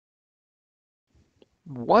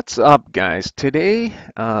What's up, guys? Today,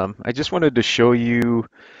 I just wanted to show you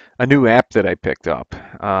a new app that I picked up.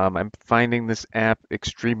 I'm finding this app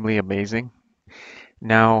extremely amazing.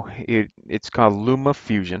 Now, it's called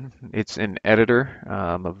LumaFusion. It's an editor,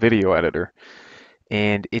 a video editor,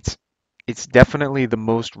 and it's definitely the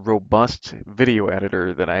most robust video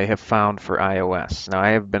editor that I have found for iOS. Now,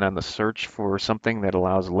 I have been on the search for something that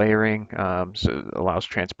allows layering, so it allows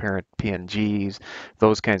transparent PNGs,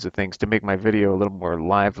 those kinds of things to make my video a little more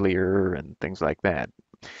livelier and things like that.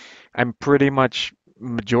 I'm pretty much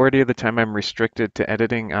majority of the time I'm restricted to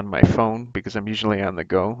editing on my phone because I'm usually on the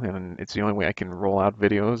go and it's the only way I can roll out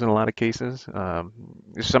videos in a lot of cases.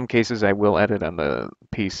 In some cases I will edit on the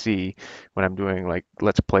PC when I'm doing like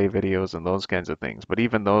let's play videos and those kinds of things. But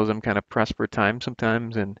even those I'm kind of pressed for time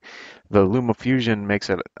sometimes and the LumaFusion makes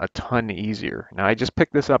it a ton easier. Now I just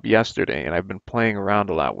picked this up yesterday and I've been playing around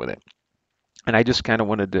a lot with it. And I just kind of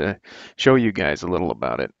wanted to show you guys a little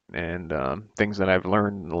about it and things that I've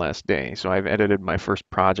learned in the last day. So I've edited my first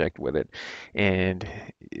project with it, and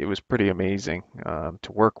it was pretty amazing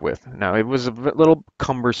to work with. Now, it was a little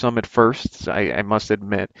cumbersome at first, so I must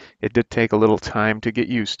admit. It did take a little time to get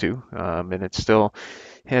used to, and it still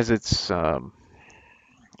has its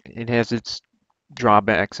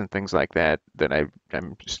drawbacks and things like that that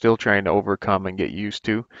I'm still trying to overcome and get used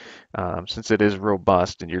to, since it is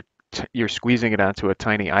robust and you're squeezing it onto a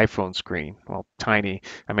tiny iPhone screen. Well, tiny.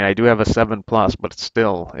 I mean, I do have a 7 Plus, but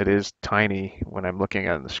still, it is tiny when I'm looking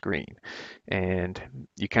at the screen. And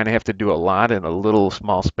you kind of have to do a lot in a little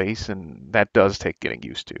small space, and that does take getting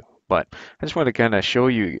used to. But I just want to kind of show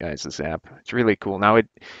you guys this app. It's really cool. Now,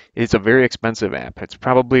 it's a very expensive app. It's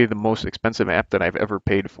probably the most expensive app that I've ever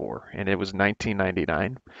paid for, and it was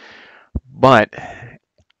 19.99. But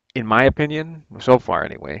in my opinion, so far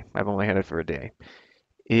anyway, I've only had it for a day.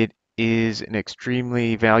 It is an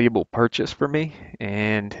extremely valuable purchase for me,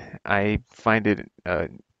 and I find it a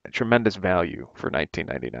tremendous value for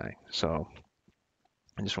 19.99. So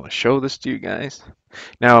I just want to show this to you guys.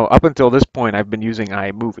 Now, up until this point, I've been using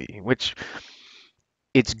iMovie, which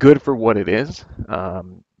it's good for what it is.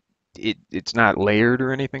 It's not layered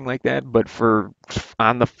or anything like that, but for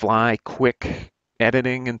on the fly, quick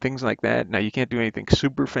editing and things like that. Now, you can't do anything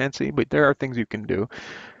super fancy, but there are things you can do.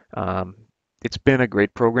 Um, it's been a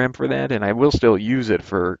great program for that, and I will still use it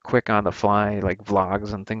for quick on the fly, like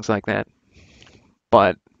vlogs and things like that.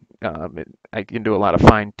 But I can do a lot of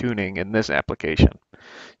fine tuning in this application.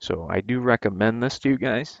 So I do recommend this to you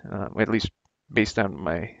guys, at least based on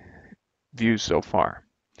my views so far.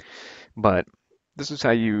 But this is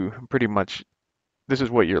how you pretty much, this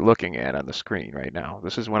is what you're looking at on the screen right now.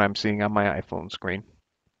 This is what I'm seeing on my iPhone screen.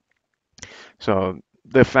 So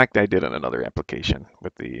the effect I did on another application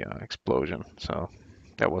with the explosion. So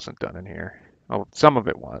that wasn't done in here. Oh, some of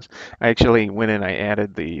it was. I actually went in, I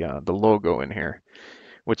added the logo in here,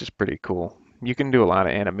 which is pretty cool. You can do a lot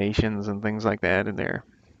of animations and things like that in there.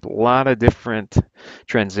 A lot of different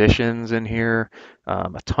transitions in here, a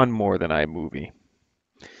ton more than iMovie.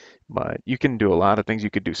 But you can do a lot of things. You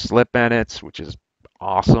could do slip edits, which is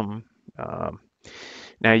awesome. Um,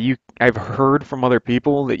 I've heard from other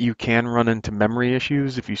people that you can run into memory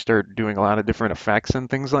issues if you start doing a lot of different effects and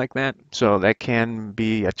things like that. So that can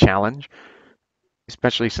be a challenge,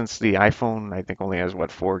 especially since the iPhone, I think, only has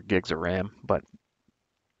what, 4 gigs of RAM. But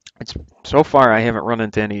it's so far I haven't run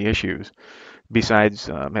into any issues besides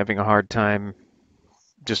having a hard time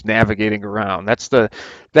just navigating around.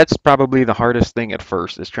 That's probably the hardest thing at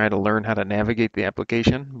first is trying to learn how to navigate the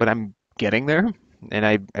application. But I'm getting there, and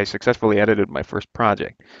I successfully edited my first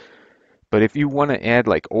project. But if you want to add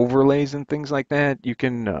like overlays and things like that, you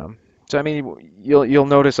can. So I mean, you'll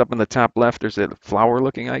notice up in the top left there's a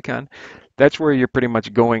flower-looking icon. That's where you're pretty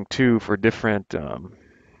much going to for different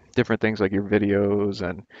things like your videos,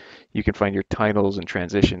 and you can find your titles and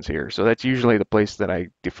transitions here. So that's usually the place that I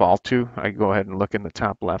default to. I go ahead and look in the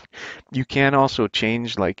top left. You can also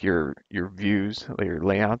change like your views, your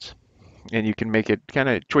layouts, and you can make it kind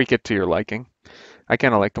of tweak it to your liking. I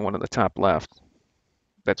kind of like the one on the top left.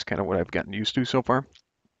 That's kind of what I've gotten used to so far.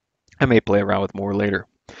 I may play around with more later.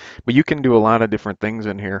 But you can do a lot of different things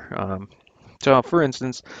in here. So for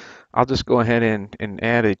instance, I'll just go ahead and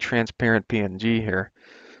add a transparent PNG here.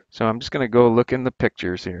 So I'm just going to go look in the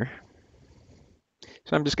pictures here.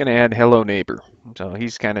 So I'm just going to add hello neighbor. So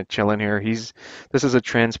he's kind of chilling here. This is a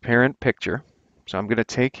transparent picture. So I'm going to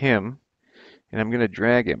take him and I'm going to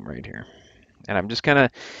drag him right here. And I'm just kind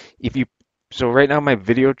of, if you, so right now my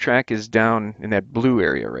video track is down in that blue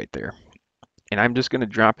area right there. And I'm just going to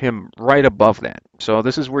drop him right above that. So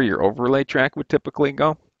this is where your overlay track would typically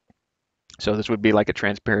go. So this would be like a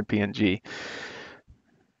transparent PNG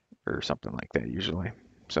or something like that usually.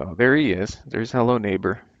 So there he is. There's hello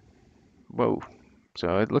neighbor. Whoa.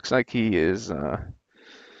 So it looks like he is, I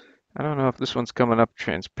don't know if this one's coming up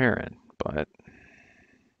transparent, but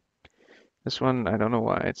this one, I don't know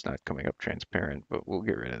why it's not coming up transparent, but we'll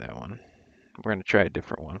get rid of that one. We're going to try a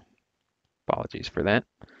different one. Apologies for that.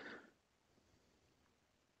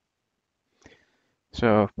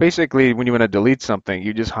 So basically, when you want to delete something,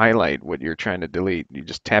 you just highlight what you're trying to delete. You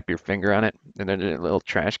just tap your finger on it, and then there's a little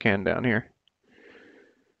trash can down here,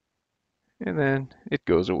 and then it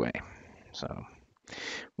goes away. So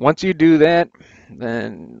once you do that,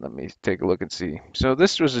 then let me take a look and see. So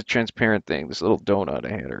this was a transparent thing, this little donut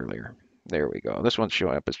I had earlier. There we go. This one's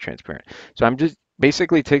showing up as transparent. So I'm just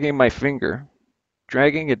basically taking my finger,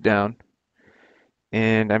 dragging it down,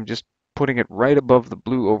 and I'm just putting it right above the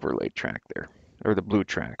blue overlay track there, or the blue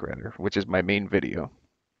track rather, which is my main video.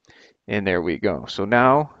 And there we go. So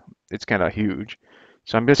now it's kind of huge.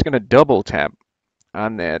 So I'm just going to double tap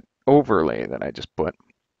on that overlay that I just put.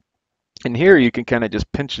 And here you can kind of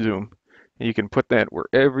just pinch zoom. And you can put that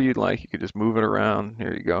wherever you'd like. You can just move it around.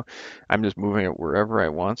 Here you go. I'm just moving it wherever I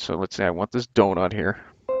want. So let's say I want this donut here.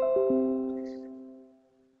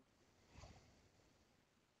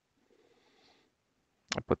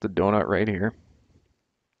 I put the donut right here.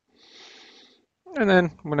 And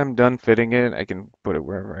then when I'm done fitting it, I can put it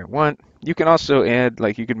wherever I want. You can also add,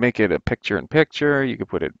 like you could make it a picture in picture. You could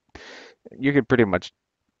put it, you could pretty much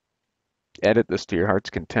edit this to your heart's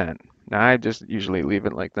content. Now I just usually leave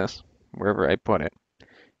it like this, wherever I put it.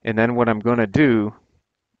 And then what I'm going to do,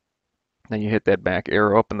 then you hit that back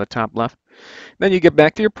arrow up in the top left. Then you get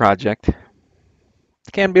back to your project.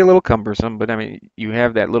 It can be a little cumbersome, but I mean, you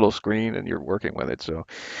have that little screen and you're working with it. So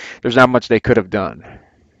there's not much they could have done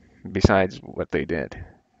besides what they did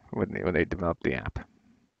when they developed the app.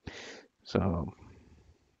 So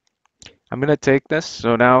I'm going to take this.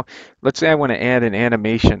 So now let's say I want to add an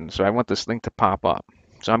animation. So I want this thing to pop up.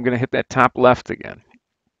 So I'm going to hit that top left again.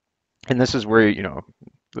 And this is where,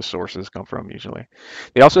 the sources come from usually.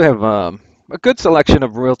 They also have a good selection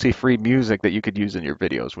of royalty-free music that you could use in your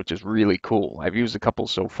videos, which is really cool. I've used a couple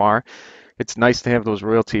so far. It's nice to have those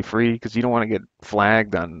royalty-free because you don't want to get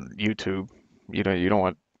flagged on YouTube. You don't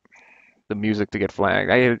want the music to get flagged.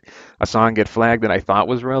 I had a song get flagged that I thought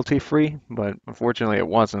was royalty-free, but unfortunately it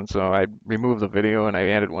wasn't. So I removed the video and I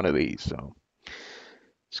added one of these. So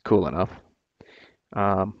it's cool enough.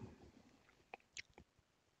 Um,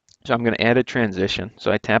 So I'm going to add a transition.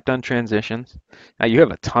 So I tapped on transitions. Now you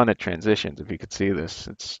have a ton of transitions if you could see this.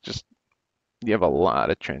 It's just, you have a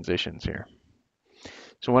lot of transitions here.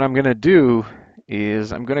 So what I'm going to do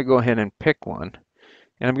is I'm going to go ahead and pick one,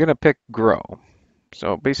 and I'm going to pick grow.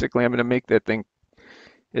 So basically I'm going to make that thing,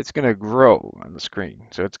 it's going to grow on the screen.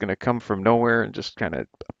 So it's going to come from nowhere and just kind of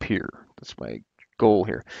appear. That's my goal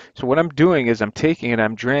here. So what I'm doing is I'm taking it,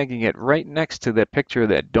 I'm dragging it right next to that picture of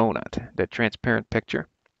that donut, that transparent picture.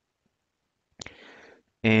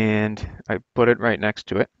 And I put it right next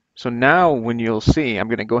to it. So now when you'll see, I'm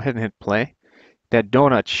going to go ahead and hit play. That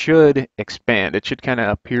donut should expand. It should kind of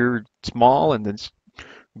appear small and then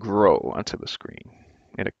grow onto the screen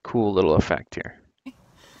in a cool little effect here.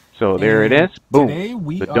 So there it is. Boom.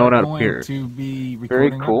 The donut appears.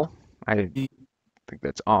 Very cool. I think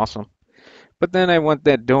that's awesome. But then I want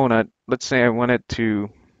that donut, let's say I want it to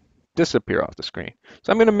disappear off the screen.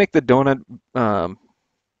 So I'm going to make the donut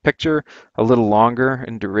picture a little longer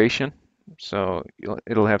in duration, so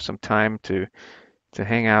it'll have some time to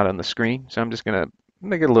hang out on the screen. So I'm just going to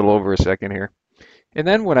make it a little over a second here. And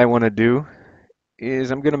then what I want to do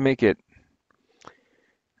is I'm going to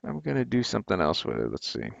do something else with it. Let's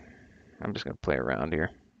see. I'm just going to play around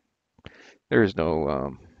here. There is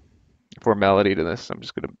no formality to this. I'm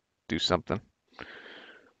just going to do something.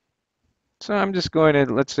 So I'm just going to,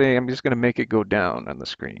 let's say I'm just going to make it go down on the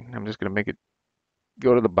screen. I'm just going to make it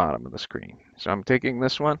go to the bottom of the screen. So I'm taking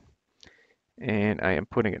this one and I am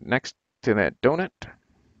putting it next to that donut.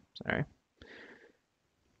 Sorry.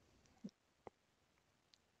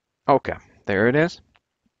 Okay, there it is.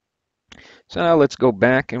 So now let's go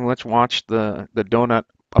back and let's watch the donut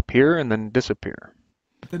appear and then disappear.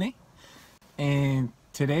 Anthony, and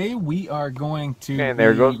today we are going to and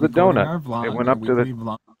there goes the donut. our vlog, it went up to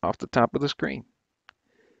the off the top of the screen.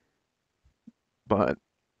 But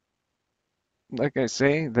like I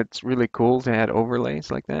say, that's really cool to add overlays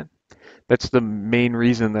like that. That's the main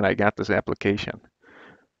reason that I got this application.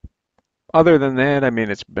 Other than that, I mean,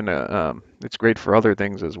 it's been it's great for other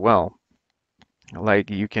things as well. Like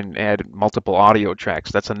you can add multiple audio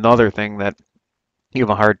tracks. That's another thing that you have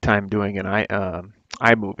a hard time doing in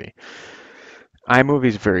iMovie. iMovie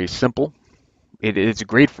is very simple. It's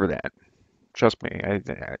great for that. Trust me,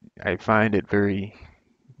 I find it very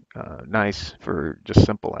nice for just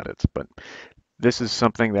simple edits, but this is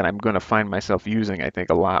something that I'm going to find myself using, I think,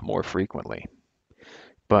 a lot more frequently.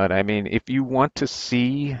 But I mean, if you want to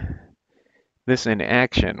see this in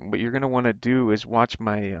action, what you're going to want to do is watch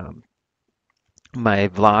my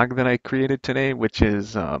vlog that I created today, which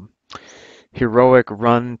is heroic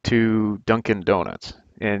run to Dunkin' Donuts.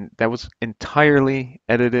 And that was entirely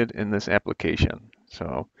edited in this application.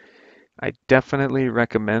 So I definitely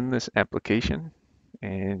recommend this application.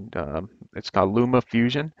 And it's called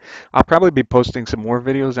LumaFusion. I'll probably be posting some more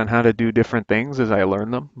videos on how to do different things as I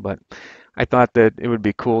learn them, but I thought that it would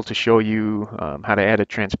be cool to show you how to add a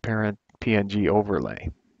transparent PNG overlay.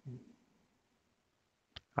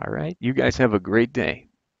 All right, you guys have a great day.